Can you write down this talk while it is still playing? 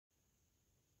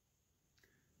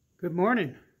Good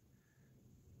morning.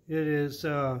 It is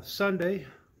Sunday,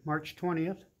 March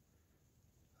 20th,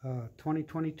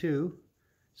 2022.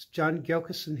 It's John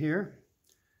Gelkison here,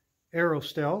 Aero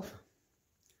Stealth,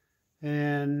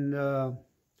 and I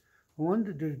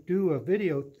wanted to do a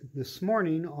video this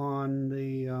morning on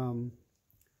the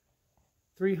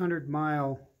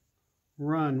 300-mile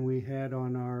run we had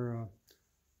on our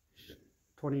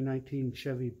 2019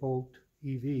 Chevy Bolt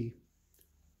EV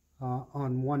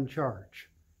on one charge.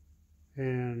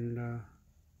 And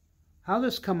how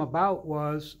this come about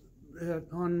was that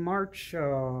on March,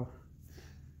 I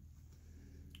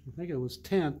think it was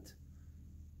 10th,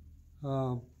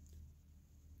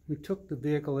 we took the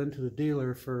vehicle into the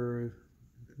dealer for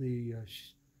the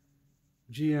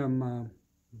GM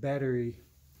battery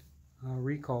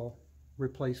recall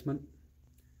replacement.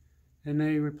 And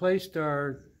they replaced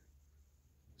our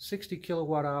 60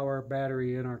 kilowatt-hour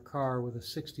battery in our car with a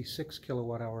 66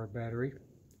 kilowatt-hour battery,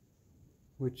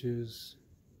 which is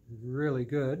really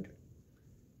good.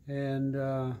 And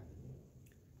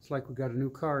it's like we got a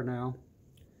new car now.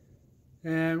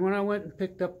 And when I went and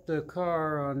picked up the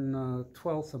car on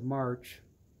 12th of March,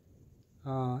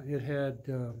 it had,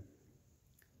 the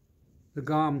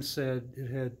GOM said it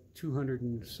had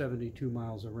 272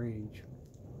 miles of range.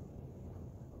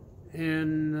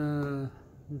 And the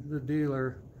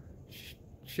dealer,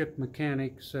 ship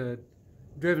mechanic, said,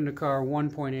 driven the car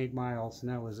 1.8 miles,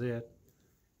 and that was it.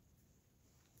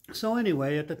 So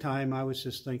anyway, at the time I was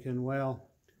just thinking, well,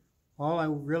 all I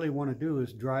really want to do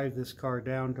is drive this car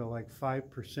down to like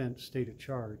 5% state of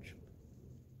charge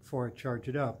before I charge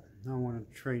it up. I want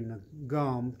to train the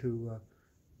GOM to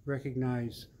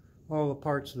recognize all the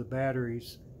parts of the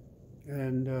batteries.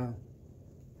 And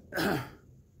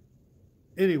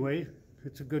anyway,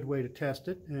 it's a good way to test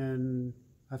it, and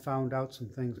I found out some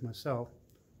things myself.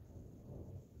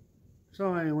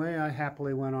 So anyway, I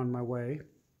happily went on my way.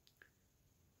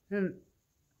 And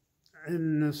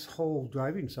in this whole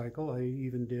driving cycle, I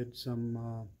even did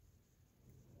some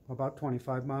about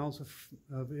 25 miles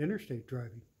of interstate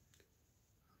driving,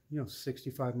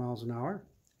 65 miles an hour.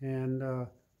 And I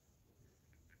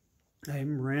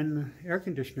ran the air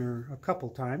conditioner a couple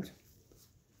times.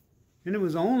 And it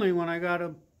was only when I got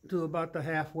up to about the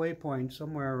halfway point,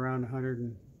 somewhere around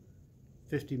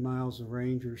 150 miles of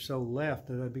range or so left,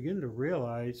 that I began to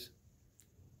realize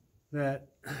that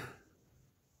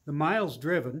the miles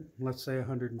driven, let's say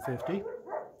 150,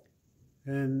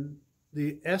 and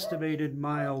the estimated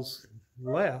miles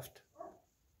left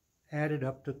added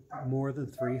up to more than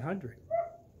 300.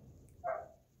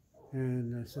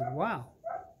 And I said, wow,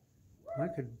 I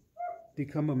could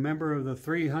become a member of the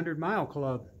 300-mile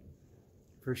club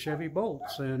for Chevy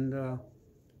Bolts. And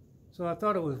so I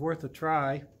thought it was worth a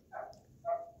try.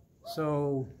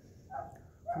 So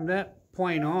from that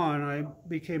point on, I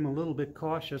became a little bit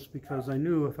cautious, because I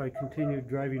knew if I continued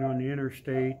driving on the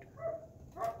interstate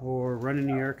or running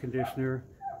the air conditioner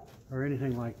or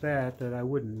anything like that, that I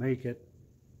wouldn't make it.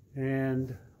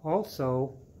 And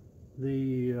also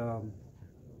the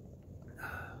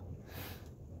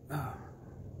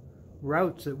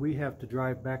routes that we have to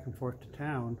drive back and forth to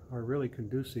town are really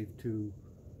conducive to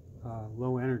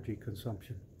low energy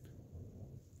consumption.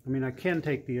 I mean, I can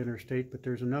take the interstate, but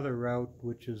there's another route,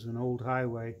 which is an old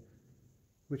highway,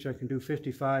 which I can do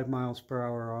 55 miles per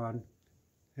hour on.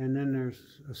 And then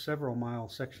there's a several mile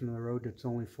section of the road that's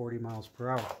only 40 miles per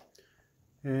hour.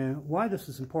 And why this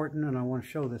is important, and I want to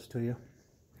show this to you,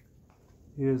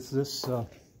 is this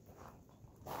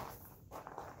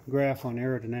graph on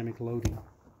aerodynamic loading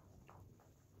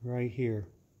right here.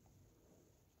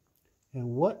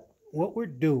 And what we're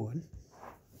doing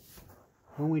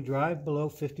when we drive below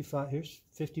 55, here's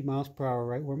 50 miles per hour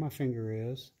right where my finger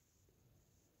is.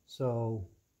 So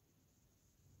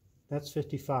that's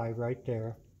 55 right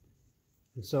there.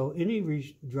 And so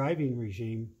any driving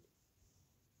regime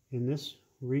in this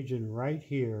region right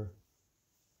here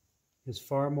is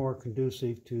far more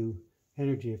conducive to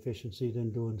energy efficiency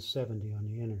than doing 70 on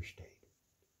the interstate.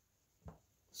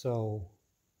 So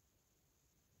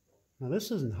now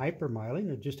this isn't hypermiling,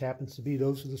 it just happens to be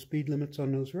those are the speed limits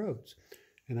on those roads.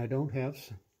 And I don't have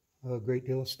a great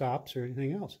deal of stops or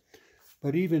anything else.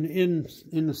 But even in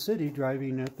the city,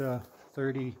 driving at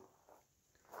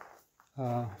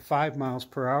 35 miles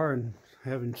per hour and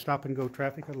having stop and go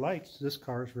traffic at lights, this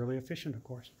car is really efficient, of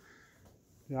course.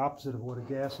 The opposite of what a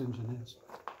gas engine is.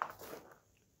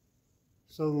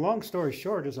 So the long story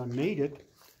short is I made it.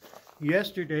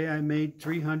 Yesterday I made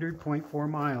 300.4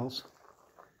 miles.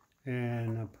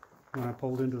 And when I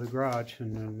pulled into the garage,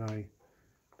 and then I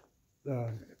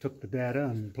took the data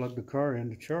and plugged the car in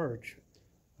to charge.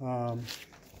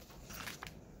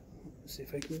 see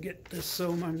if I can get this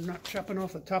so I'm not chopping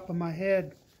off the top of my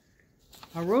head.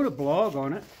 I wrote a blog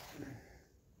on it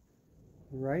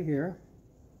right here,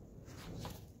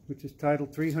 which is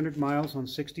titled 300 miles on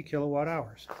 60 kilowatt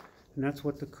hours. And that's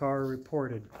what the car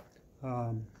reported.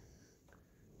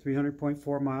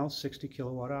 300.4 miles, 60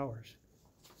 kilowatt hours.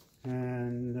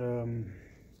 And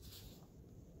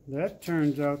that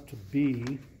turns out to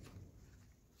be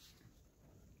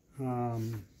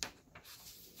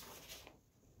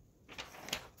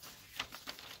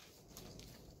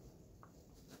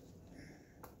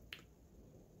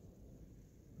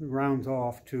rounds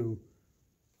off to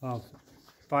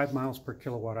 5 miles per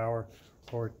kilowatt hour,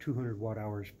 or 200 watt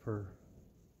hours per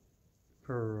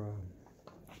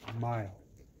mile.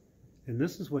 And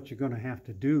this is what you're going to have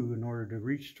to do in order to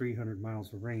reach 300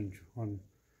 miles of range on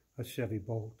a Chevy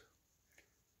Bolt.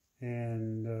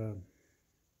 And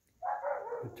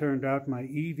it turned out my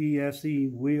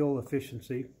EVSE wheel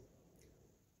efficiency,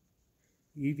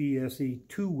 EVSE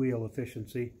two-wheel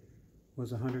efficiency,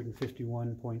 was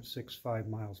 151.65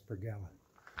 miles per gallon.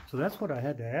 So that's what I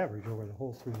had to average over the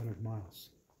whole 300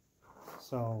 miles.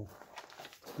 So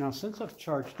now since I've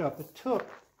charged up,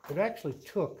 it actually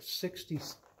took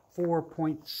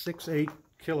 64.68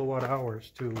 kilowatt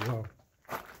hours to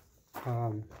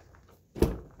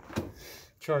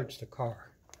charge the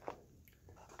car.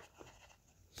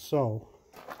 So,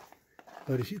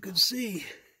 but as you can see,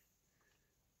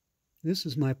 this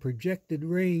is my projected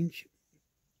range.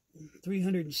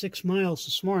 306 miles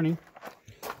this morning,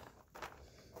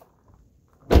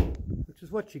 which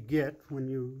is what you get when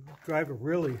you drive a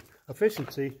really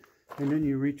efficiency and then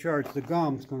you recharge. The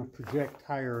GOM's going to project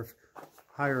higher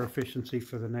efficiency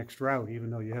for the next route, even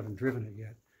though you haven't driven it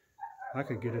yet. I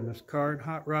could get in this car and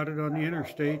hot rod it on the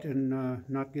interstate and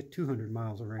not get 200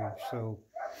 miles of range. So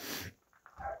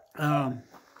there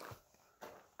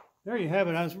you have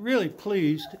it. I was really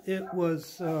pleased. It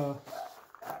was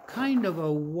kind of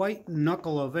a white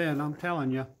knuckle event, I'm telling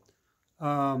you.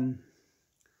 I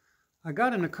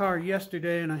got in the car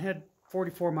yesterday and I had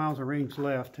 44 miles of range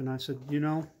left, and I said, you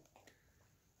know,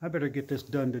 I better get this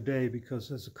done today, because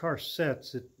as the car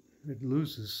sets, it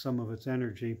loses some of its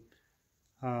energy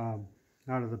out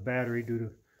of the battery due to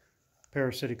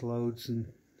parasitic loads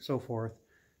and so forth.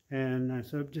 And I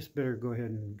said, just better go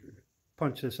ahead and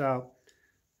punch this out.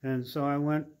 And so I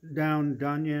went down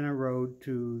Donyana Road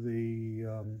to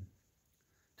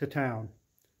town,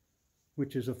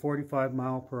 which is a 45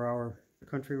 mile per hour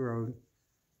country road.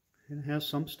 It has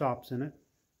some stops in it.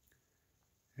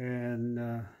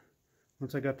 And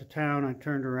once I got to town, I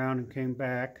turned around and came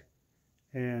back,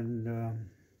 and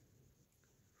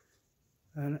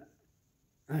I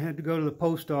had to go to the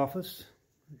post office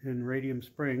in Radium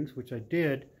Springs, which I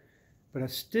did, but I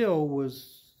still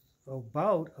was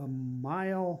about a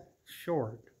mile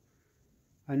short.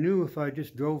 I knew if I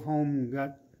just drove home and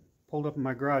got pulled up in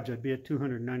my garage, I'd be at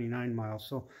 299 miles.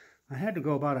 So I had to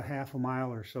go about a half a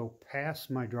mile or so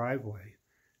past my driveway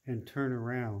and turn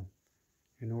around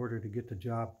in order to get the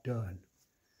job done.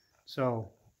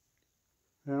 So,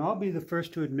 and I'll be the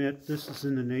first to admit, this is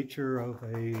in the nature of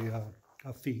a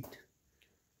feat.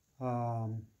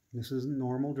 This isn't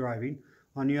normal driving.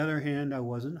 On the other hand, I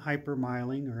wasn't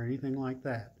hypermiling or anything like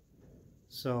that.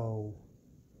 So,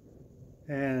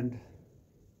 and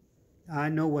I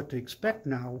know what to expect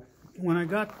now. When I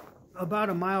got about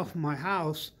a mile from my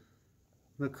house,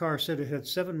 the car said it had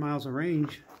 7 miles of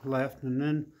range left, and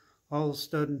then all of a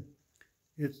sudden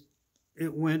it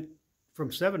went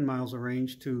from 7 miles of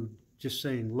range to just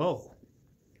saying low.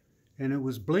 And it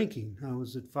was blinking. I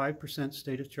was at 5%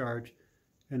 state of charge,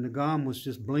 and the GOM was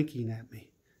just blinking at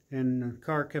me. And the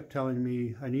car kept telling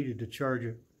me I needed to charge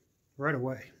it right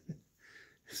away.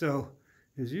 So,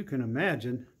 as you can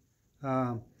imagine,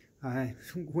 I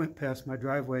went past my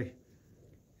driveway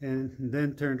and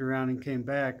then turned around and came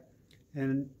back.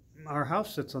 And our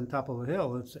house sits on top of a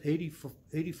hill. It's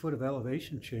 80 foot of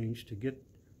elevation change to get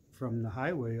from the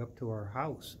highway up to our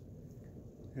house.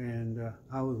 And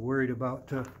I was worried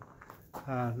about,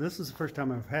 this is the first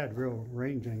time I've had real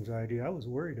range anxiety. I was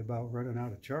worried about running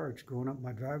out of charge going up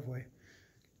my driveway.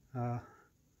 I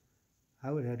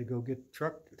would have had to go get the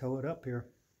truck to tow it up here.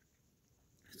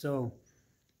 So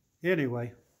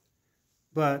anyway,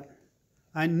 but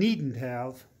I needn't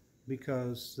have,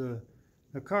 because the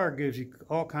car gives you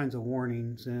all kinds of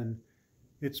warnings, and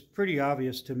it's pretty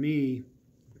obvious to me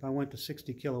if I went to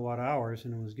 60 kilowatt hours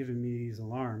and it was giving me these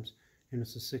alarms, and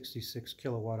it's a 66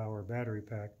 kilowatt hour battery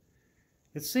pack.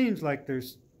 It seems like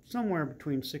there's somewhere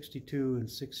between 62 and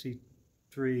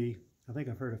 63, I think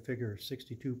I've heard a figure,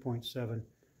 62.7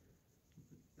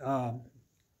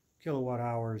 kilowatt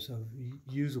hours of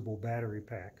usable battery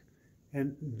pack.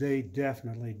 And they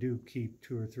definitely do keep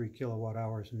 2 or 3 kilowatt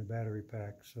hours in the battery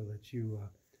pack so that you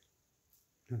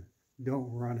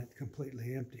don't run it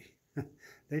completely empty.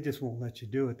 They just won't let you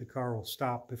do it. The car will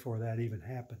stop before that even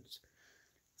happens.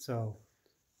 So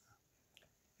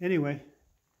anyway,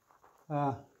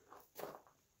 there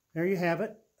you have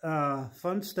it.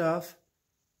 Fun stuff.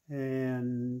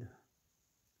 And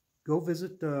go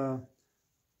visit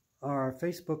our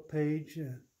Facebook page,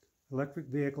 Electric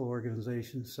Vehicle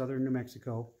Organization, Southern New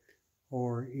Mexico,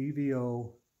 or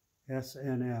EVO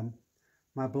SNM.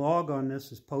 My blog on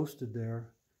this is posted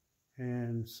there,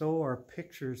 and so are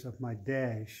pictures of my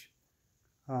dash,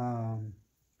 you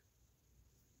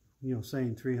know,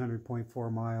 saying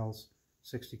 300.4 miles,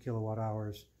 60 kilowatt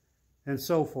hours, and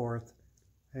so forth.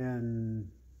 And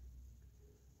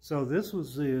so this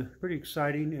was pretty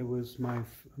exciting. It was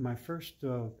my first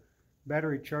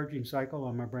battery charging cycle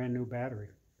on my brand new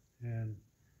battery. And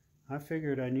I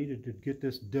figured I needed to get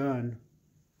this done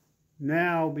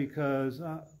now because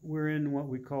we're in what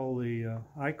we call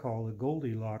I call the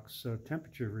Goldilocks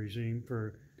temperature regime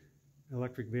for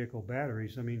electric vehicle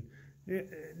batteries. I mean,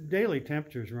 daily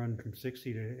temperatures run from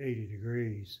 60 to 80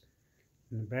 degrees,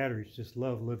 and the batteries just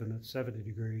love living at 70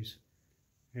 degrees.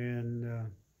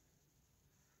 And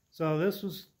so this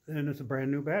was, and it's a brand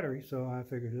new battery, so I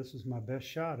figured this is my best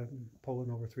shot at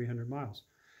pulling over 300 miles.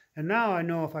 And now I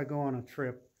know if I go on a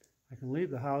trip, I can leave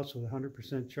the house with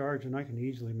 100% charge, and I can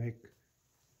easily make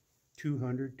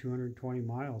 200, 220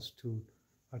 miles to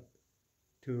a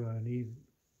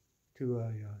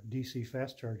DC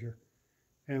fast charger.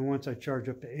 And once I charge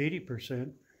up to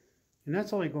 80%, and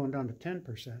that's only going down to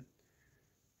 10%.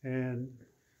 And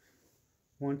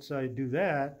once I do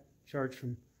that, charge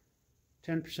from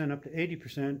 10% up to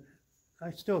 80%,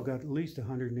 I still got at least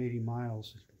 180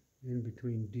 miles in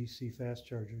between DC fast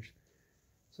chargers.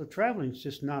 So traveling is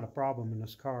just not a problem in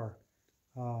this car.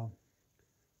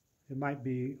 It might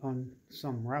be on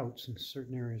some routes in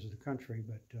certain areas of the country,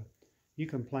 but you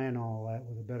can plan all that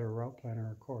with a better route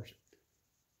planner, of course.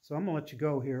 So I'm going to let you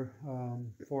go here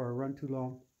before I run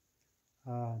too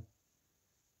long.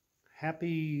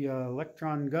 Happy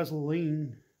electron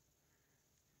guzzling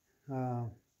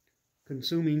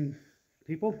consuming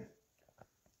people.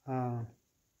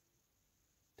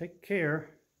 Take care.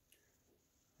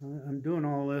 I'm doing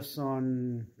all this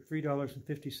on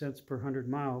 $3.50 per 100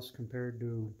 miles compared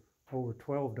to over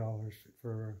 $12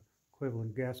 for an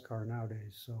equivalent gas car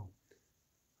nowadays. So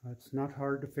it's not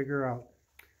hard to figure out.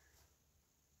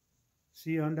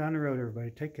 See you on down the road,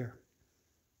 everybody. Take care.